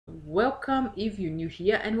Welcome if you're new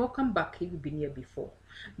here, and welcome back if you've been here before.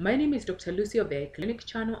 My name is Dr. Lucy of the Eye Clinic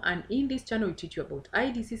channel, and in this channel we teach you about eye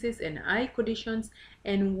diseases and eye conditions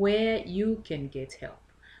and where you can get help.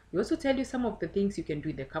 We also tell you some of the things you can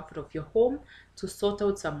do in the comfort of your home to sort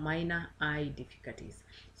out some minor eye difficulties.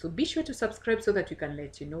 So be sure to subscribe so that we can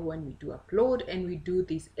let you know when we do upload, and we do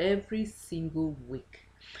this every single week.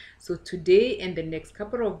 So today and the next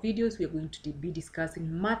couple of videos, we're going to be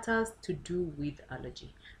discussing matters to do with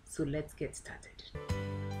allergy. So let's get started.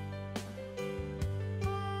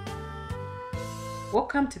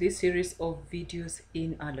 Welcome to this series of videos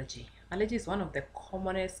in allergy. Allergy is one of the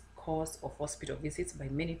commonest cause of hospital visits by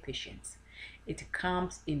many patients. It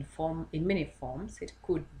comes in many forms. It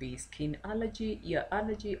could be skin allergy, ear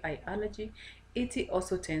allergy, eye allergy. It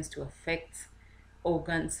also tends to affect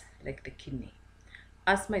organs like the kidney.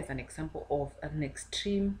 Asthma is an example of an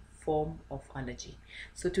extreme form of allergy.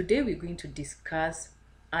 So today we're going to discuss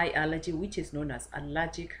eye allergy, which is known as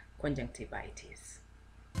allergic conjunctivitis.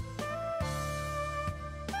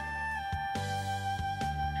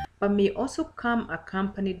 But may also come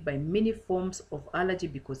accompanied by many forms of allergy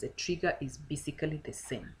because the trigger is basically the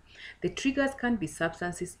same. The triggers can be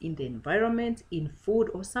substances in the environment, in food,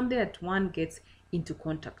 or something that one gets into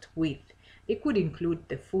contact with. It could include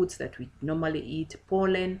the foods that we normally eat,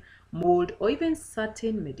 pollen, mold, or even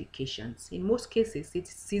certain medications. In most cases,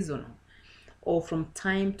 it's seasonal or from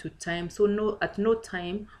time to time. So at no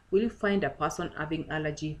time will you find a person having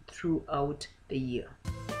allergy throughout the year.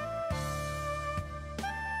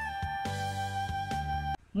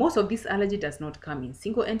 Most of this allergy does not come in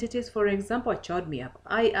single entities. For example, a child may have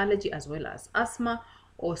eye allergy as well as asthma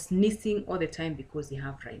or sneezing all the time because they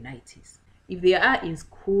have rhinitis. If they are in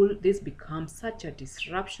school, this becomes such a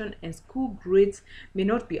disruption and school grades may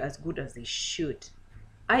not be as good as they should.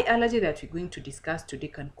 Eye allergy that we're going to discuss today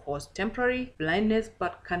can cause temporary blindness,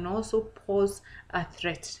 but can also pose a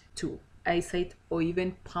threat to eyesight or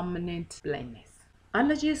even permanent blindness.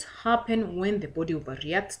 Allergies happen when the body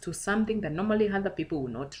overreacts to something that normally other people will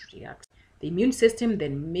not react. The immune system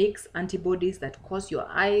then makes antibodies that cause your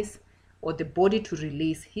eyes or the body to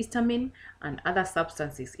release histamine and other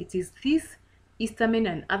substances. It is these histamine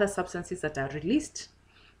and other substances that are released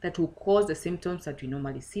that will cause the symptoms that we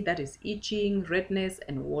normally see, that is itching, redness,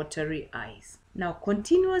 and watery eyes. Now,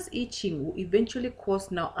 continuous itching will eventually cause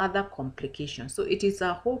now other complications. So it is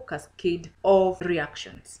a whole cascade of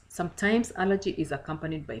reactions. Sometimes allergy is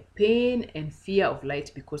accompanied by pain and fear of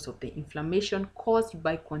light because of the inflammation caused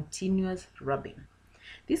by continuous rubbing.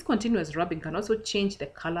 This continuous rubbing can also change the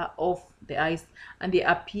color of the eyes, and they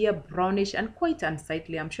appear brownish and quite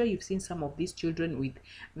unsightly. I'm sure you've seen some of these children with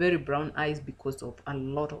very brown eyes because of a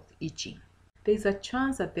lot of itching. There's a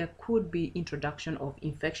chance that there could be introduction of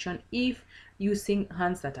infection if using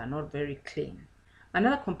hands that are not very clean.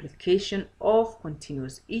 Another complication of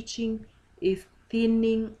continuous itching is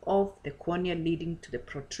thinning of the cornea, leading to the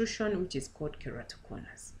protrusion, which is called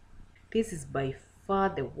keratoconus. This is by far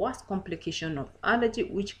the worst complication of allergy,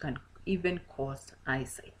 which can even cause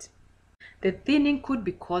eyesight. The thinning could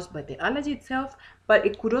be caused by the allergy itself, but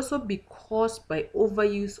it could also be caused by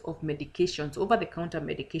overuse of medications, over-the-counter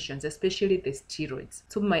medications, especially the steroids.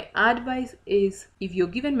 So my advice is, if you're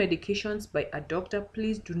given medications by a doctor,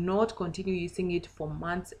 please do not continue using it for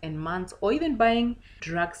months and months, or even buying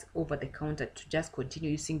drugs over the counter to just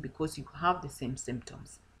continue using because you have the same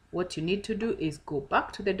symptoms. What you need to do is go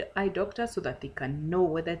back to the eye doctor so that they can know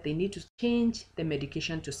whether they need to change the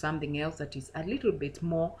medication to something else that is a little bit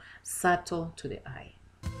more subtle to the eye.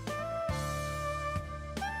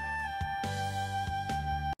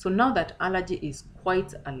 So now that allergy is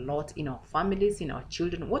quite a lot in our families, in our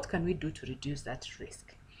children, what can we do to reduce that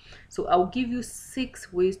risk? So I'll give you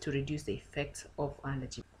 6 ways to reduce the effects of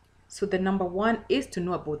allergy. So the number 1 is to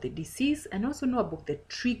know about the disease and also know about the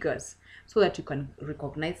triggers so that you can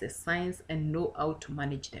recognize the signs and know how to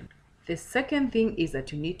manage them. The second thing is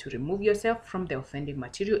that you need to remove yourself from the offending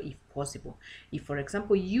material if possible. If, for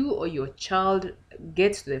example, you or your child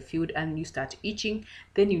gets to the field and you start itching,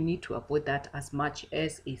 then you need to avoid that as much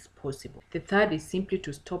as is possible. The third is simply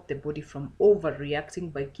to stop the body from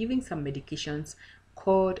overreacting by giving some medications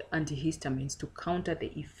called antihistamines to counter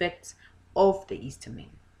the effects of the histamine.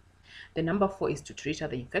 The number 4 is to treat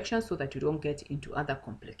other infections so that you don't get into other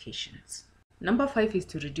complications. Number 5 is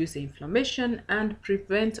to reduce the inflammation and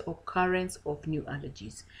prevent occurrence of new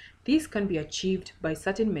allergies. This can be achieved by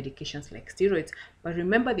certain medications like steroids, but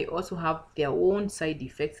remember they also have their own side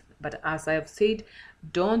effects. But as I have said,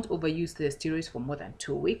 don't overuse the steroids for more than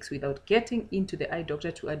 2 weeks without getting into the eye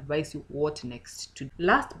doctor to advise you what next to do.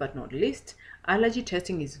 Last but not least, allergy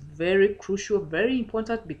testing is very crucial, very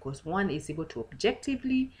important, because one is able to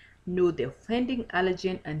objectively know the offending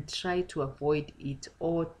allergen and try to avoid it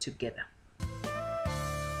altogether.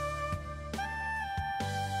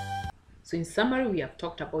 So in summary, we have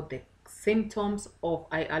talked about the symptoms of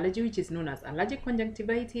eye allergy, which is known as allergic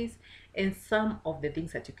conjunctivitis, and some of the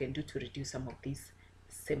things that you can do to reduce some of these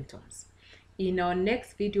symptoms. In our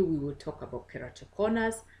next video, we will talk about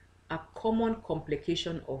keratoconus, a common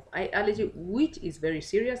complication of eye allergy, which is very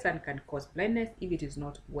serious and can cause blindness if it is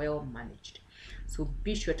not well managed. So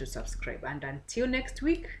be sure to subscribe, and until next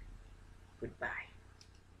week, goodbye.